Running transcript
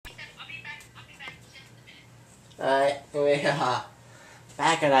Back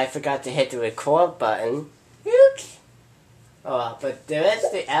and I forgot to hit the record button. Oops. Oh, but there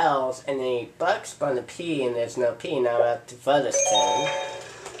is the L's and the Bugs on the P and there's no P. Now we're up to Fuzza's turn.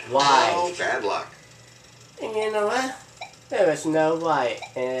 Why? Oh, bad luck. And you know what? There is no Y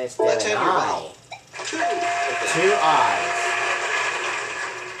and it's Let's an have your I. vowel. Two I's.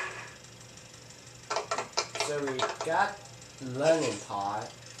 So we got learning part.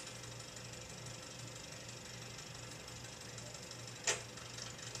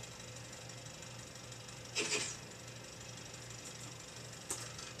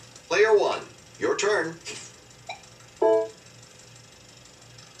 Player one, your turn.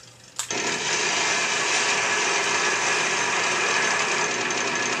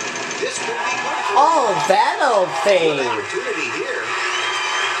 This could be good. Oh, that old thing! Good opportunity here.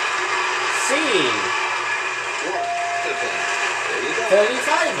 C. What? Okay. There you go.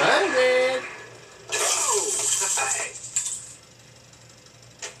 3,500!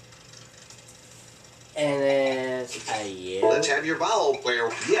 And there's a U. Let's have your vowel, player.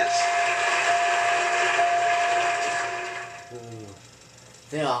 Yes.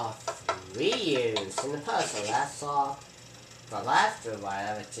 There are 3 U's in the puzzle. That's all. The last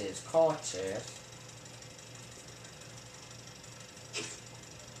one, which is cultures.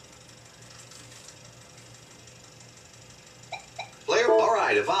 Player, all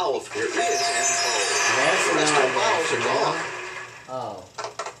right, a vowel. Here it is, and the rest of the vowels are gone. Oh.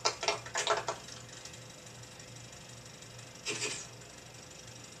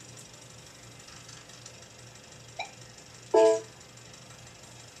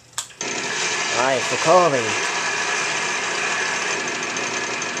 Alright, for Cory.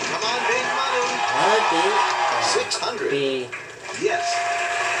 Come on, big money. 600. Be Yes.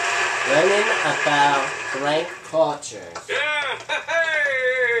 learning about blank cultures. Yeah!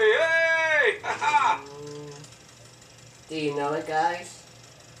 Hey! Hey! Ha-ha! Do you know it, guys?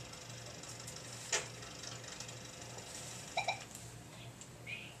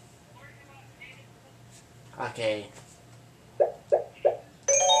 Okay.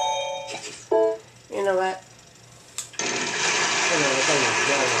 You know what? I'm gonna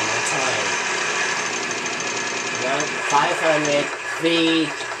go on my time. 500 feet.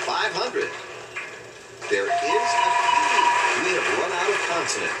 500. There is a P. We have run out of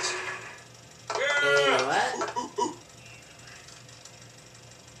consonants. You know what?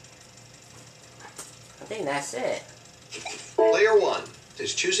 I think that's it. Player one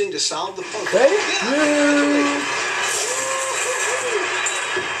is choosing to solve the puzzle. Thank Congratulations.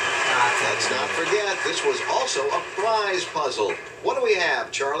 Let's not forget, this was also a prize puzzle. What do we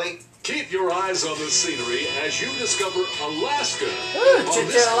have, Charlie? Keep your eyes on the scenery as you discover Alaska. Ooh, On to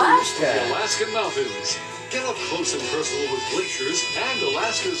this cruise Alaska. through the Alaskan mountains. Get up close and personal with glaciers and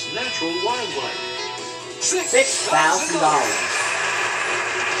Alaska's natural wildlife.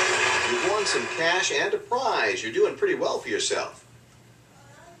 $6,000. You've won some cash and a prize. You're doing pretty well for yourself.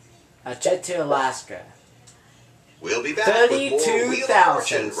 A trip to Alaska. We'll be back with more Wheel of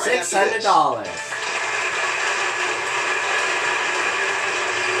Fortune right after this. $32,600.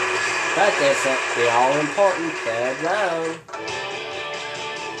 But there's the all-important third round.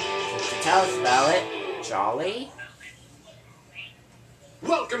 To tell us about it, Charlie?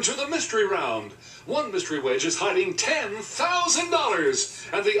 Welcome to the mystery round. One mystery wedge is hiding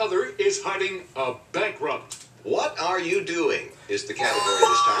 $10,000 and the other is hiding a bankrupt. What are you doing is the category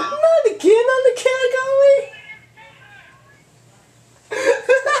this time. Not again on the category?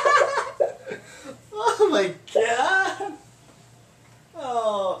 Oh my god.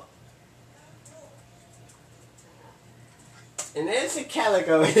 Oh. And there's the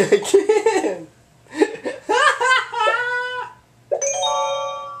category again.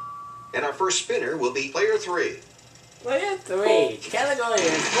 And our first spinner will be player three. Player 3. Category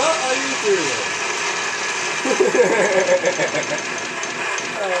is, what are you doing?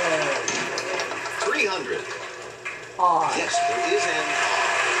 300. R. Yes, there is an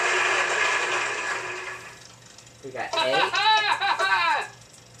We got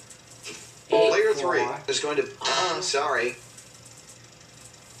 8. player 3 is going to. Sorry.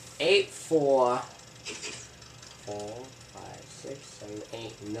 8, 4, 4, 5, 6, 7,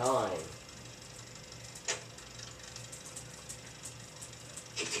 8, 9.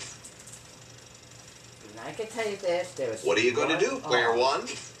 And I can tell you this, there was What are you going to do, player one?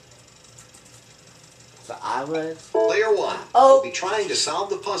 So I was Player one Oh. will be trying to solve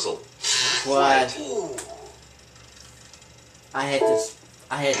the puzzle. what I hit the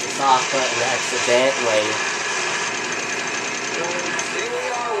soft button accidentally. Here we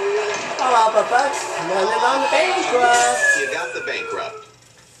are, Wheel. Oh, but Bugs running on the bankrupt. You got the bankrupt.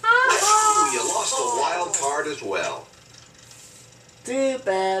 Ooh, you lost the wild card as well. Too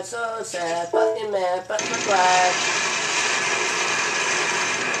bad, so sad, but you're mad, but we're glad.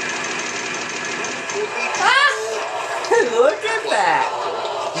 Ah! Look at that!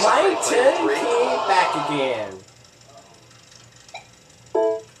 My turn came back again.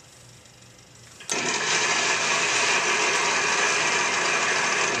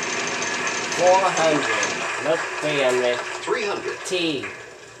 $400. Nope, 300. 300. T.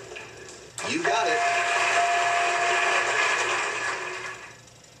 You got it.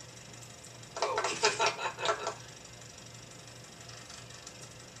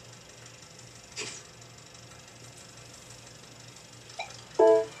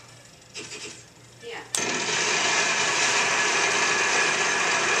 Yeah.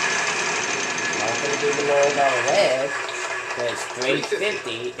 Not gonna do the $1 million leg. There's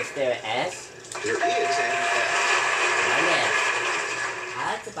 350. Is there an S? There is an F. One S. I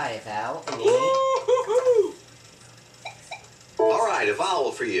like to buy a vowel and E. All right, a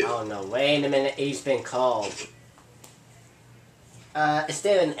vowel for you. Oh no, wait a minute, E's been called. Is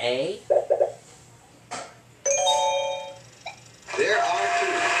there an A? There are two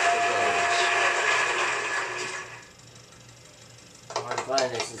of Oh, I'm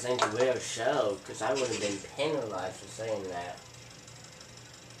glad this isn't a real show, because I would have been penalized for saying that.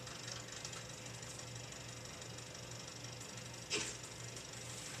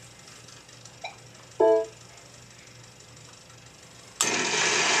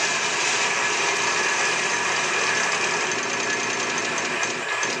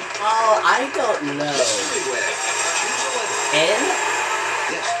 Oh, I don't know. Mystery wedge. Choose a letter. N?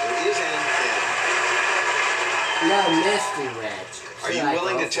 Yes, there is an N. No, mystery wedge. Are you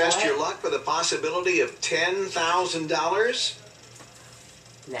willing to test your luck for the possibility of $10,000?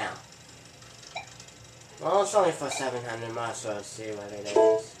 Now. Well, it's only for 700 miles, so let's see what it is.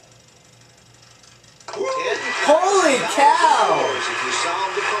 Holy cow! If you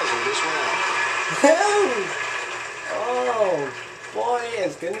solve the puzzle this round. Oh, boy,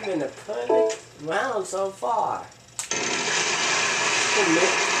 it's gonna be a perfect round so far.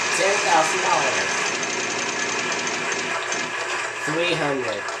 $10,000.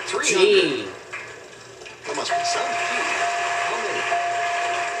 300. 300. G. There must be some key. How many?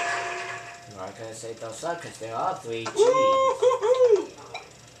 I'm not gonna say those up because there are 3 G's.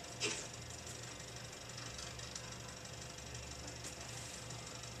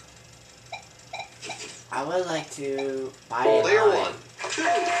 I would like to buy a Player eye. one. Two of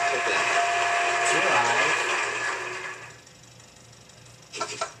them. 2 eyes.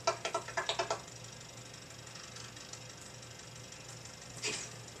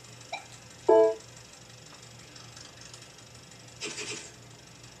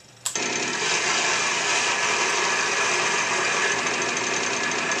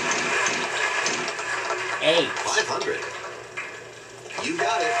 Eight. 500. You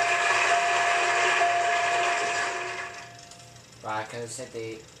got it. Well, I could have said the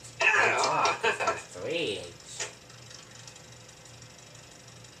H off because there's 3 H's.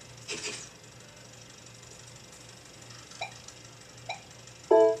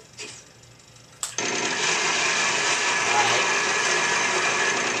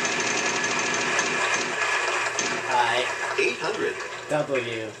 Alright. 800.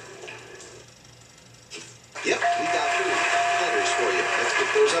 W. Yep, we got 2 letters for you. Let's get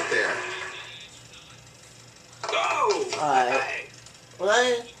those up there. Oh! Alright.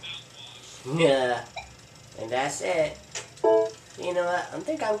 What? Yeah. And that's it. You know what? I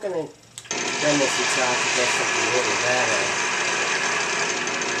think I'm gonna run this until I can get something really better.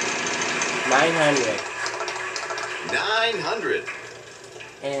 900. 900.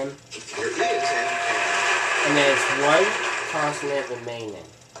 M. There is an M. And there's 1 consonant remaining.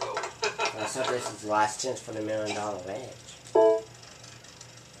 So this is the last chance for the $1 million edge.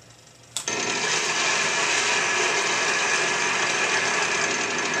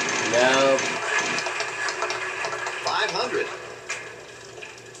 No. 500.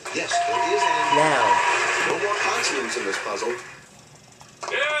 Yes, there is an M. Now. No more consonants in this puzzle.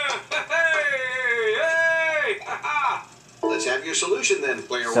 Yeah! Hey! Hey! Ha-ha! Let's have your solution then,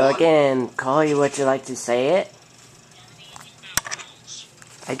 player So one. again, Cory, would you like to say it?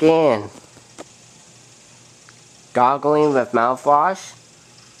 Again. Goggling with mouthwash?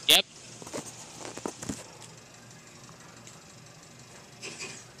 Yep.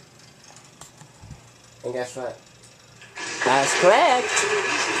 And guess what? That's correct.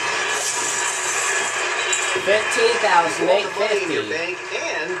 Put the money in your $15,850. bank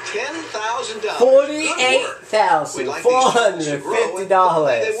and $10,000. We'd like these funds to grow, and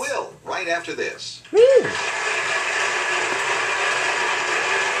hopefully they $48,450. will, right after this. Woo.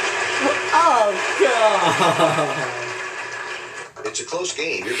 Oh, Oh, God. It's a close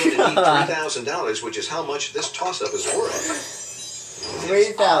game. You're going to need $3,000, which is how much this toss-up is worth.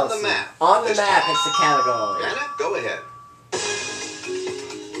 3,000. On the map. On the This map, time. it's the category. Anna, go ahead.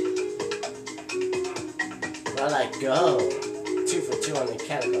 Where I go? 2 for 2 on the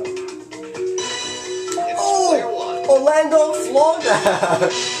category. It's player one. Orlando, Florida.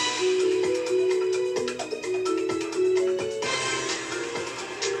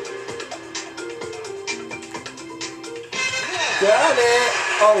 Got it!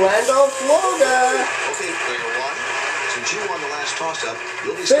 Orlando, Florida! Okay, player one. Since you won the last toss-up,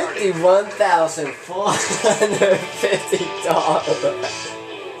 you'll be starting.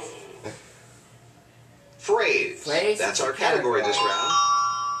 $51,450. Phrase. Phrase That's is our the category category. this round.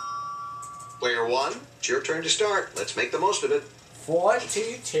 Player one, it's your turn to start. Let's make the most of it.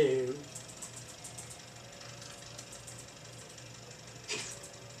 422.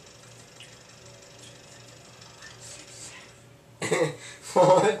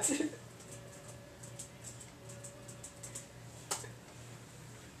 What?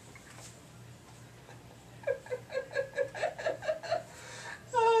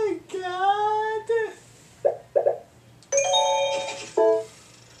 Oh God!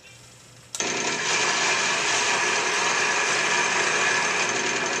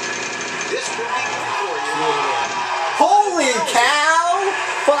 This could be good for you. Holy cow!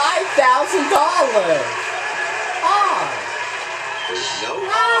 $5,000! Oh! There's no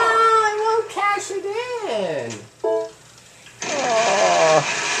Ah, I won't cash it in. Oh,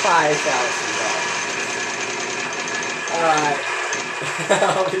 $5,000. Alright.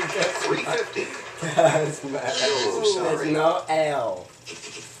 I'll be just 350. That's mad. So sorry. There's no L.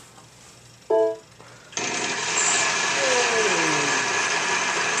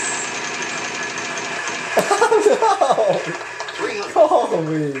 Oh 300. no!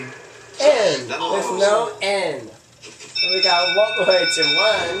 Cory! N. There's no N. We got walk away to 1.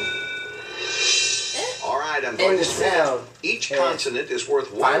 All right, I'm In going the to spin sound. it. Each Yeah. consonant is worth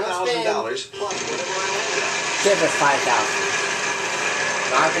Final $1,000 plus whatever I land Give us 5,000.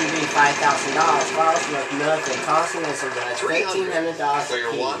 Not gonna be $5,000. False with nothing. Consonants are worth $1,500 Player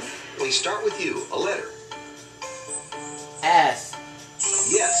apiece. one, we start with you. A letter. S.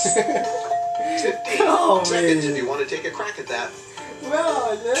 Yes. 15 Oh, seconds man. if you want to take a crack at that.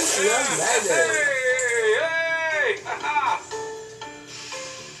 No, that's not better. Hey!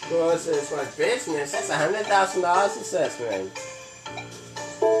 Well, it's my business. That's $100,000 assessment.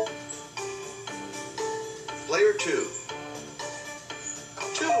 Player two.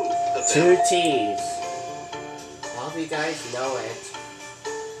 Two of them. 2 T's. All of you guys know it.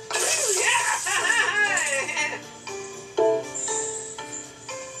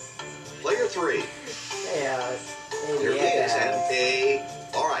 Player three. Yeah. Here it is, and a.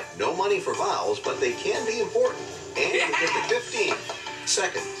 All right, no money for vowels, but they can be important. And you get the 15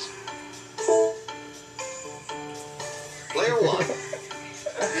 seconds. Player one.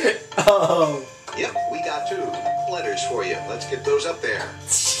 Oh. Yep, we got 2 letters for you. Let's get those up there.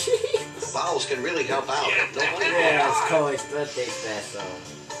 Vowels can really help out. No money for Yeah, vowels. it's Cory's birthday special.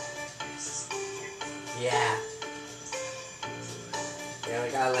 Yeah. Yeah, we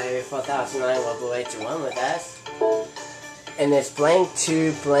got Larry 4009 walk away to 1 with us. And it's blank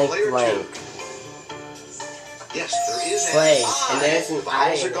 2 blank Player blank. Yes, there is an Place. I. And there's an I.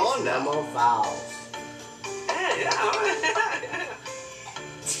 Vowels are and gone there's now. no more vowels.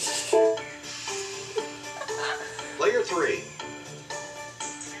 Player 3.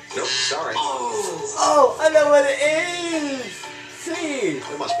 Nope, sorry. Oh, I know what it is! C!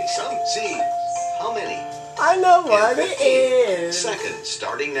 There must be some C's. How many? I know In what it 15 is! seconds,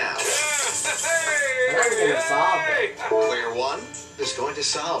 starting now. I'm gonna solve it. Player 1 is going to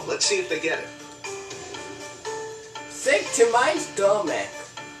solve. Let's see if they get it. Sick to my stomach.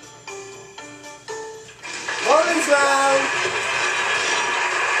 Bonus round!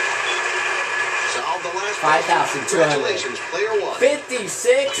 Solve the last 5,200. Congratulations, player 1.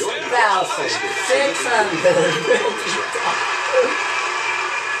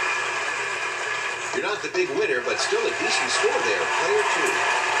 56,650. You're not the big winner, but still a decent score there. Player 2.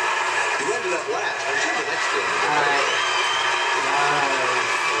 You ended up last. I'm sure the next game will be better.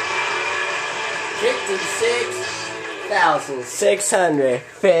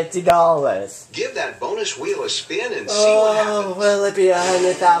 $56,650. Give that bonus wheel a spin and see what happens. Oh, will it be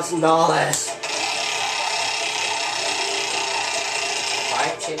 $100,000?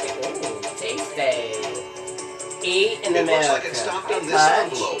 Fried chicken. Ooh, tasty. Eat in It America. looks like it stopped on this Touch.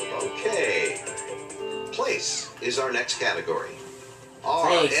 envelope. Okay. Place is our next category.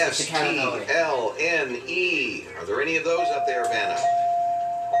 Place is the category. R-S-T-L-N-E. Are there any of those up there, Vanna?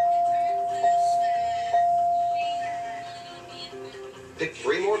 Pick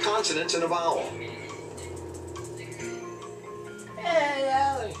 3 more consonants and a vowel. Hey,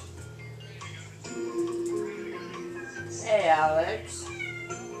 Alex. Hey, Alex.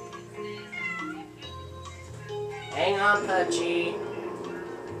 Hang on, Pudgy.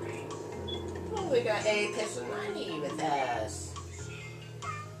 Oh, we got a pistol 90 with us.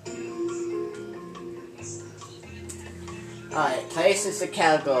 Alright, place is the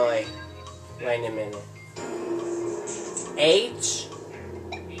category. Wait a minute.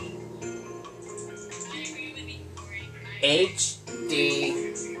 H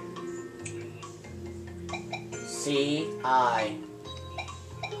D C I.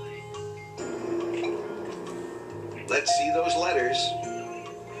 Let's see those letters.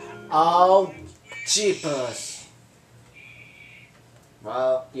 Oh, jeepers.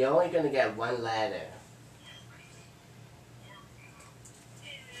 Well, you're only gonna get one letter.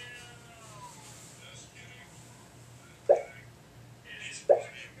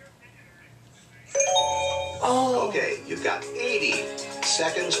 Oh. Okay, you've got 80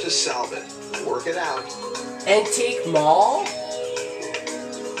 seconds to solve it. Work it out. Antique Mall?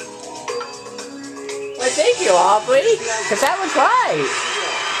 Well, thank you, Aubrey, because that was right.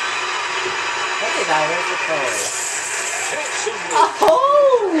 What did I win for?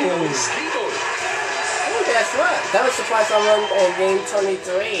 Oh! Oh, guess what? That was the price I won in game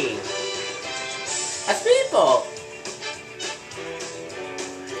 23. That's people.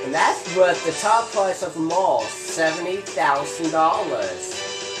 And that's worth the top price of them all, $70,000.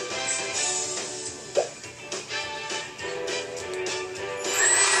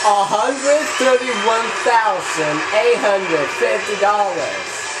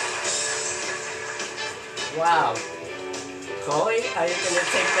 $131,850. Wow. Cory, are you gonna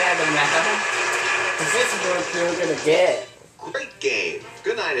take that amount? Because this is what you're gonna get. Great game.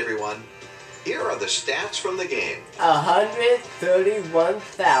 Good night, everyone. Here are the stats from the game.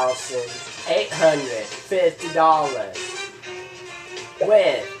 $131,850.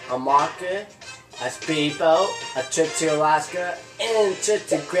 With a marker, a speedboat, a trip to Alaska, and a trip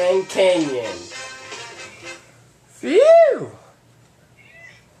to Grand Canyon. Phew!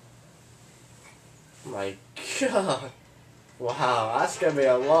 My God. Wow, that's gonna be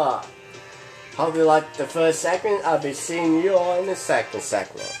a lot. Hope you liked the first segment. I'll be seeing you all in the second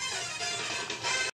segment.